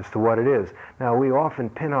qualifies it as to what it is. Now, we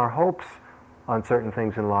often pin our hopes on certain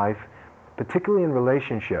things in life, particularly in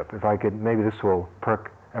relationship. If I could, maybe this will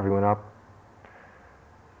perk everyone up.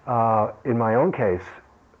 In my own case,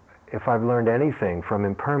 if I've learned anything from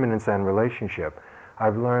impermanence and relationship,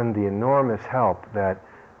 I've learned the enormous help that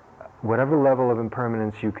whatever level of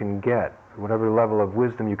impermanence you can get whatever level of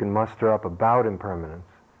wisdom you can muster up about impermanence,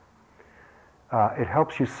 it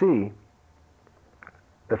helps you see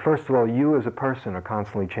that, first of all, you as a person are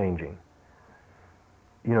constantly changing.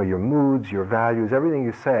 You know, your moods, your values, everything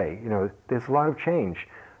you say, you know, there's a lot of change.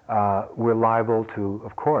 We're liable to,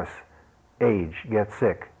 of course, age, get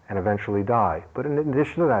sick, and eventually die. But in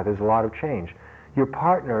addition to that, there's a lot of change. Your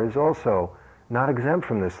partner is also not exempt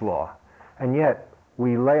from this law. And yet,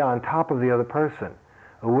 we lay on top of the other person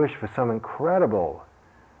a wish for some incredible,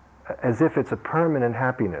 as if it's a permanent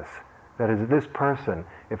happiness. That is, this person,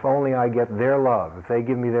 if only I get their love, if they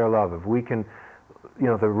give me their love, if we can, you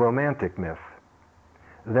know, the romantic myth,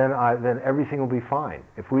 then everything will be fine.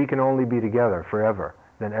 If we can only be together forever,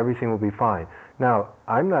 then everything will be fine. Now,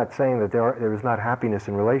 I'm not saying that there is not happiness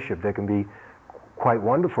in relationship. There can be quite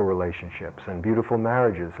wonderful relationships and beautiful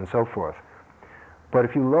marriages and so forth. But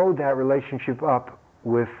if you load that relationship up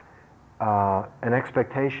with an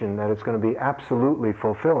expectation that it's going to be absolutely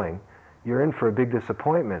fulfilling, you're in for a big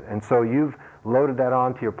disappointment. And so you've loaded that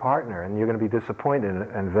onto your partner, and you're going to be disappointed,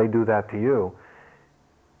 and they do that to you.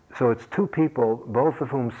 So it's two people, both of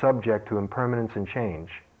whom subject to impermanence and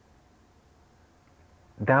change,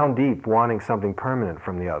 down deep wanting something permanent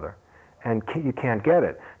from the other, and you can't get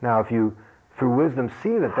it. Now, if you, through wisdom,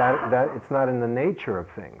 see that it's not in the nature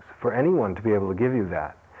of things for anyone to be able to give you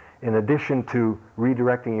that, in addition to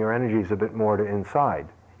redirecting your energies a bit more to inside,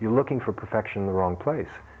 you're looking for perfection in the wrong place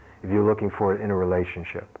if you're looking for it in a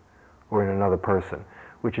relationship or in another person,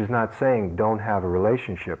 which is not saying don't have a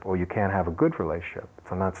relationship or you can't have a good relationship.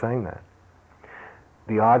 So I'm not saying that.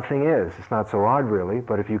 The odd thing is, it's not so odd really,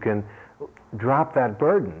 but if you can drop that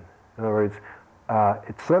burden, in other words,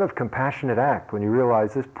 it's sort of compassionate act when you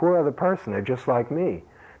realize this poor other person, they're just like me.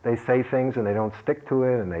 They say things and they don't stick to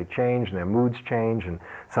it, and they change, and their moods change, and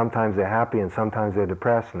sometimes they're happy and sometimes they're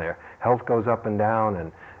depressed, and their health goes up and down,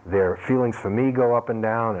 and their feelings for me go up and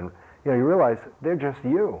down, and you realize they're just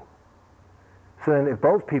you. So then if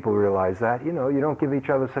both people realize that, you don't give each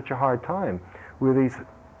other such a hard time. We're these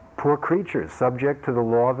poor creatures subject to the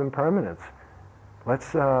law of impermanence.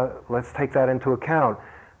 Let's take that into account,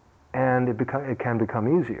 and it can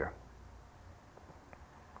become easier.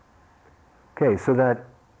 Okay, so that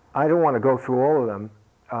I don't want to go through all of them.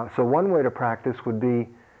 So one way to practice would be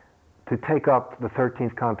to take up the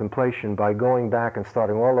 13th contemplation by going back and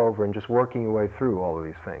starting all over and just working your way through all of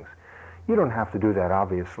these things. You don't have to do that,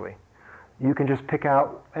 obviously. You can just pick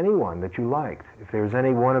out anyone that you liked. If there's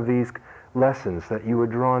any one of these lessons that you were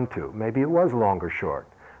drawn to, maybe it was long or short.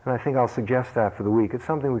 And I think I'll suggest that for the week. It's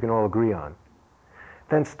something we can all agree on.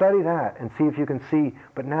 Then study that and see if you can see,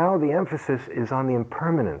 but now the emphasis is on the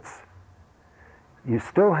impermanence. You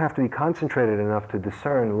still have to be concentrated enough to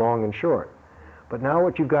discern long and short. But now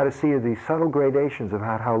what you've got to see are these subtle gradations of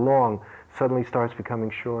how long suddenly starts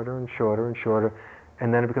becoming shorter and shorter and shorter,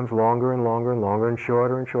 and then it becomes longer and longer and longer and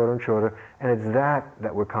shorter and shorter and shorter, and it's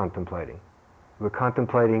that we're contemplating. We're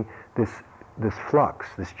contemplating this flux,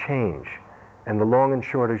 this change, and the long and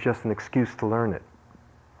short is just an excuse to learn it.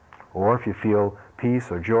 Or if you feel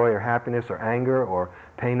peace or joy or happiness or anger or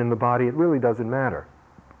pain in the body, it really doesn't matter.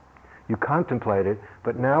 You contemplate it,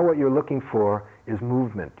 but now what you're looking for is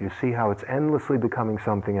movement. You see how it's endlessly becoming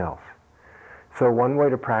something else. So one way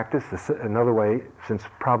to practice, another way, since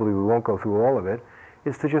probably we won't go through all of it,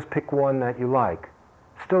 is to just pick one that you like.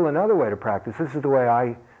 Still another way to practice, this is the way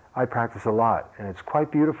I practice a lot, and it's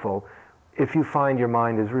quite beautiful. If you find your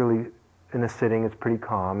mind is really, in a sitting, it's pretty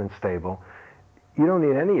calm and stable, you don't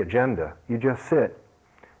need any agenda. You just sit,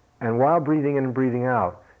 and while breathing in and breathing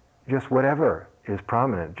out, just whatever is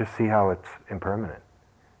prominent, just see how it's impermanent.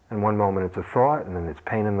 And one moment it's a thought, and then it's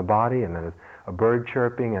pain in the body, and then it's a bird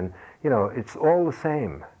chirping, and it's all the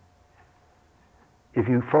same. If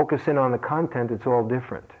you focus in on the content, it's all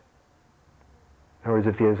different. In other words,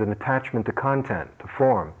 if there's an attachment to content, to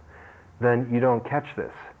form, then you don't catch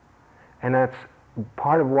this. And that's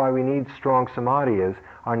part of why we need strong samadhi, is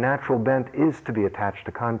our natural bent is to be attached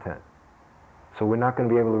to content. So we're not going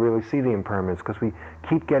to be able to really see the impermanence because we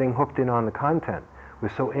keep getting hooked in on the content.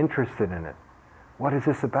 We're so interested in it. What is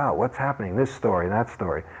this about? What's happening? This story, that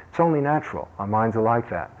story. It's only natural. Our minds are like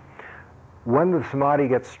that. When the samadhi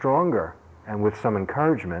gets stronger, and with some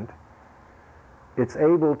encouragement, it's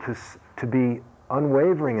able to be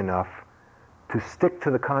unwavering enough to stick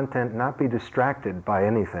to the content, not be distracted by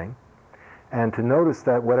anything, and to notice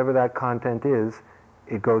that whatever that content is,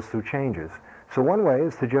 it goes through changes. So one way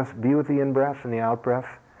is to just be with the in-breath and the out-breath,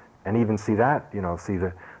 and even see that, see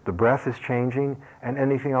the breath is changing, and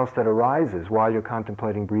anything else that arises while you're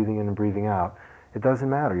contemplating breathing in and breathing out, it doesn't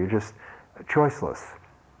matter, you're just choiceless.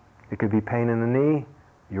 It could be pain in the knee,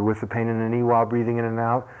 you're with the pain in the knee while breathing in and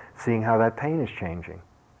out. seeing how that pain is changing.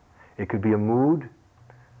 It could be a mood.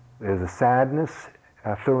 There's a sadness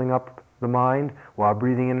filling up the mind while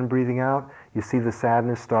breathing in and breathing out. You see the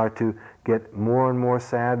sadness start to get more and more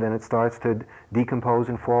sad, then it starts to decompose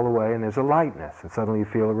and fall away, and there's a lightness, and suddenly you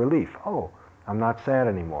feel a relief. Oh, I'm not sad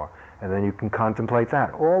anymore. And then you can contemplate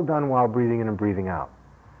that, all done while breathing in and breathing out.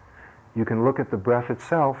 You can look at the breath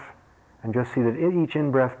itself and just see that each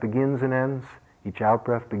in-breath begins and ends, each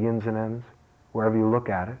out-breath begins and ends, wherever you look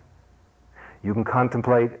at it. You can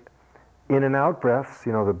contemplate in and out breaths.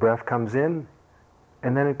 You know, the breath comes in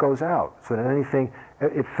and then it goes out. So that anything,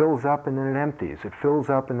 it fills up and then it empties. It fills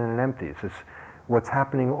up and then it empties. It's what's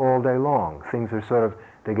happening all day long. Things are sort of,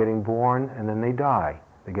 they're getting born and then they die.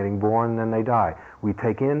 They're getting born and then they die. We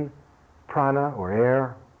take in prana or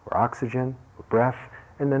air or oxygen or breath,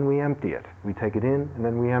 and then we empty it. We take it in and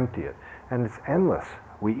then we empty it. And it's endless.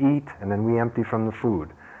 We eat and then we empty from the food.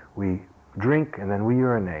 We drink and then we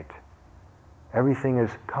urinate. Everything is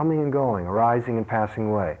coming and going, arising and passing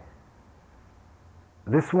away.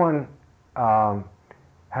 This one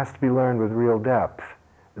has to be learned with real depth.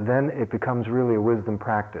 Then it becomes really a wisdom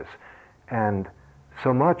practice. And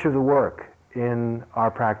so much of the work in our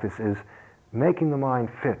practice is making the mind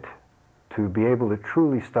fit to be able to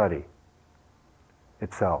truly study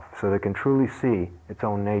itself, so that it can truly see its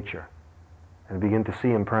own nature and begin to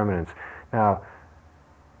see impermanence. Now,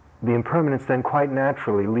 the impermanence then quite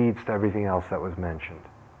naturally leads to everything else that was mentioned.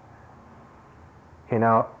 Okay,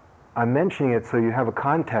 now, I'm mentioning it so you have a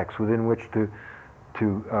context within which to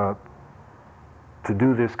do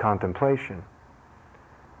this contemplation.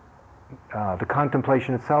 The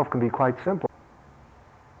contemplation itself can be quite simple.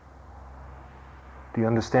 Do you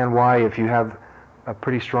understand why, if you have a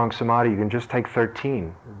pretty strong samadhi, you can just take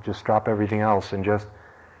 13, just drop everything else, and just,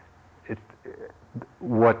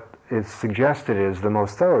 what is suggested is the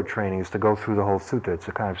most thorough training is to go through the whole sutta. It's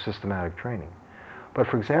a kind of systematic training. But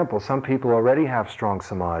for example, some people already have strong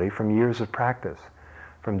samadhi from years of practice,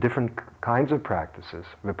 from different kinds of practices,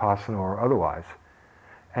 vipassana or otherwise.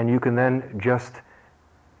 And you can then just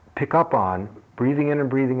pick up on breathing in and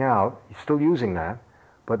breathing out, still using that,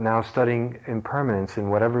 but now studying impermanence in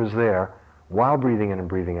whatever is there while breathing in and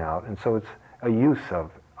breathing out. And so it's a use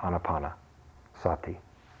of Anapanasati.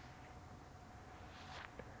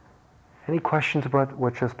 Any questions about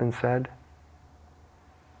what's just been said?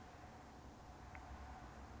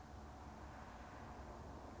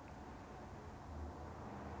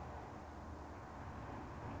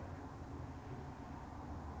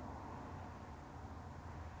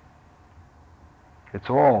 It's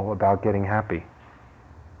all about getting happy.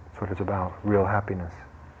 That's what it's about, real happiness.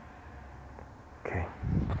 Okay.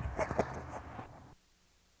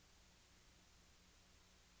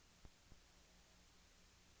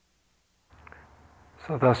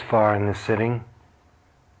 So thus far in this sitting,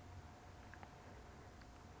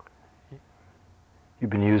 you've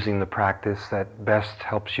been using the practice that best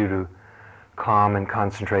helps you to calm and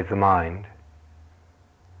concentrate the mind.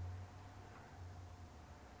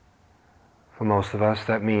 For most of us,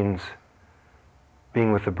 that means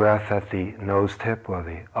being with the breath at the nose tip or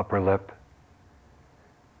the upper lip,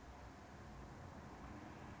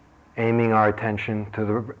 aiming our attention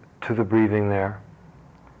to the breathing there,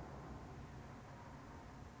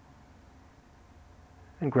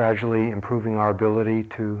 and gradually improving our ability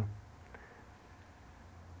to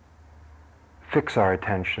fix our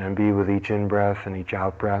attention and be with each in-breath and each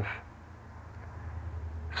out-breath,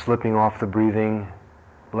 slipping off the breathing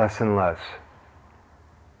less and less.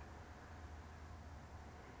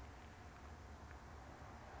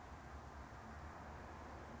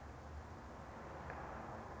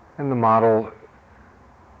 And the model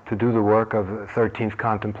to do the work of the 13th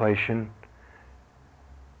contemplation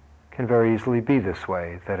can very easily be this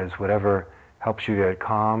way. That is, whatever helps you get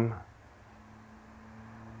calm,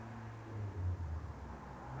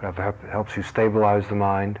 whatever helps you stabilize the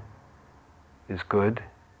mind is good.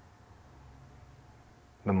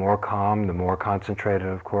 The more calm, the more concentrated,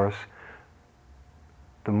 of course,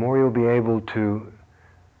 the more you'll be able to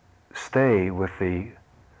stay with the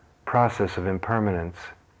process of impermanence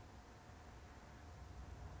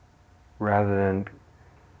rather than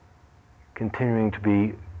continuing to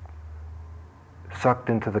be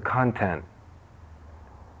sucked into the content,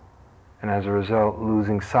 and as a result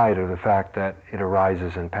losing sight of the fact that it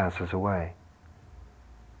arises and passes away.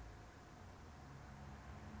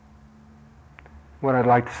 What I'd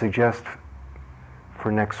like to suggest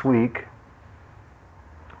for next week,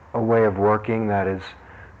 a way of working that is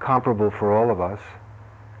comparable for all of us,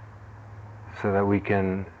 so that we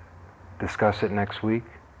can discuss it next week.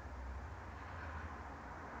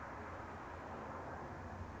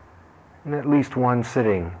 In at least one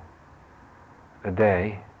sitting, a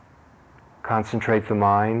day, concentrate the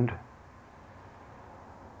mind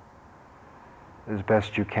as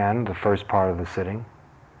best you can, the first part of the sitting.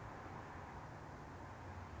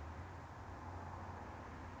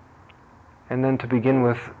 And then to begin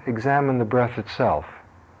with, examine the breath itself.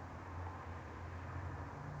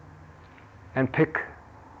 And pick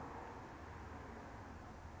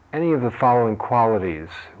any of the following qualities,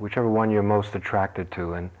 whichever one you're most attracted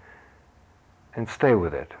to, and stay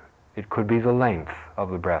with it. It could be the length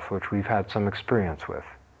of the breath, which we've had some experience with.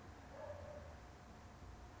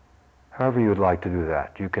 However you would like to do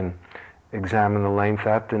that. You can examine the length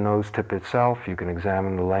at the nose tip itself. You can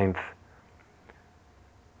examine the length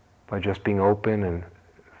by just being open and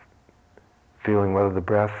feeling whether the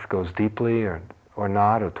breath goes deeply or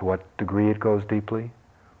not, or to what degree it goes deeply,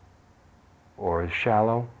 or is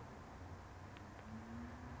shallow.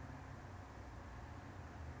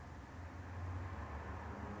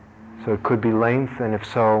 So it could be length, and if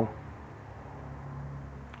so,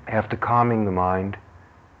 after calming the mind,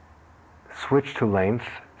 switch to length,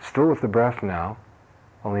 still with the breath now,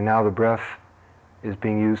 only now the breath is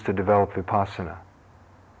being used to develop vipassana,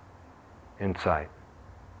 insight.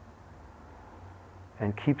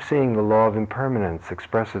 And keep seeing the law of impermanence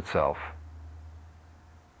express itself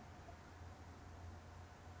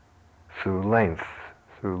through length,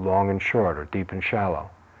 through long and short, or deep and shallow.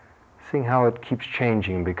 Seeing how it keeps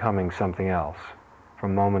changing and becoming something else,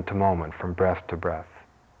 from moment to moment, from breath to breath.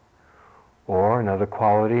 Or another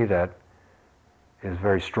quality that is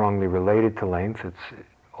very strongly related to length, it's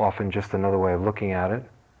often just another way of looking at it,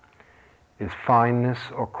 is fineness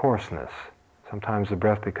or coarseness. Sometimes the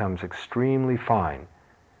breath becomes extremely fine,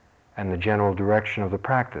 and the general direction of the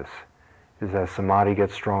practice is as samadhi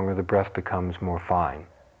gets stronger, the breath becomes more fine.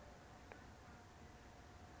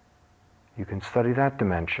 You can study that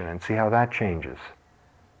dimension and see how that changes.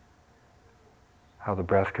 How the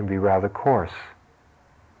breath can be rather coarse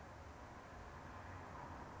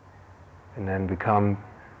and then become,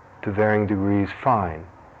 to varying degrees, fine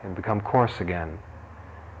and become coarse again,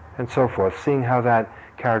 and so forth. Seeing how that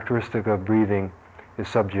characteristic of breathing is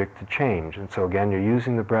subject to change. And so again, you're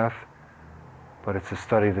using the breath, but it's to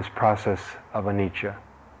study this process of anicca.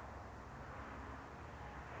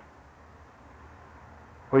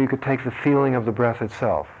 Or you could take the feeling of the breath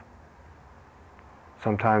itself.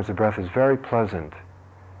 Sometimes the breath is very pleasant.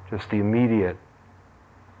 Just the immediate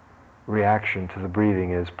reaction to the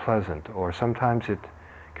breathing is pleasant. Or sometimes it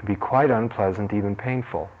can be quite unpleasant, even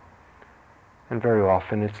painful. And very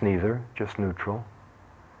often it's neither, just neutral.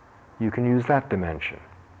 You can use that dimension.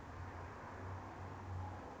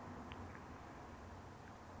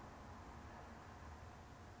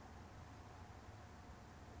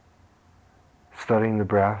 Studying the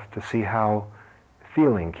breath to see how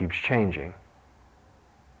feeling keeps changing,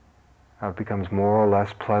 how it becomes more or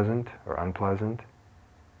less pleasant or unpleasant.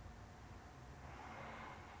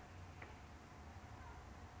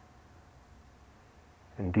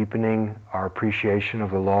 And deepening our appreciation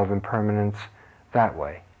of the law of impermanence that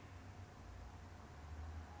way.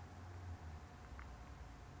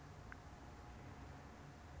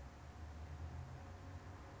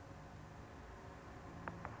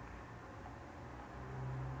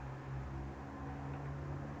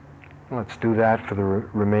 Let's do that for the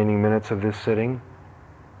remaining minutes of this sitting.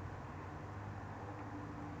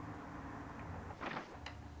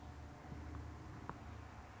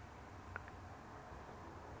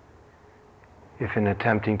 If in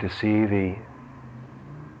attempting to see the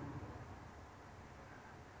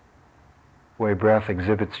way breath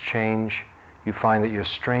exhibits change, you find that you're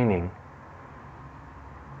straining,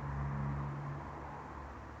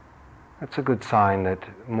 that's a good sign that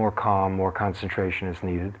more calm, more concentration is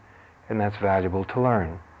needed. And that's valuable to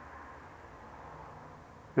learn.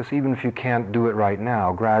 Because even if you can't do it right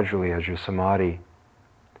now, gradually as your samadhi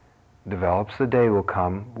develops, the day will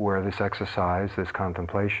come where this exercise, this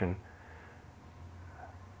contemplation,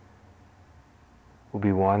 will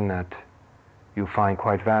be one that you'll find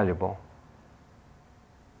quite valuable.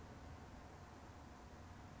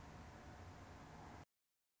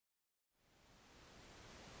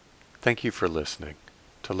 Thank you for listening.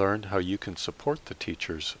 To learn how you can support the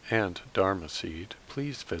teachers and Dharma Seed,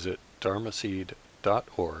 please visit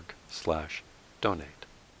dharmaseed.org/donate.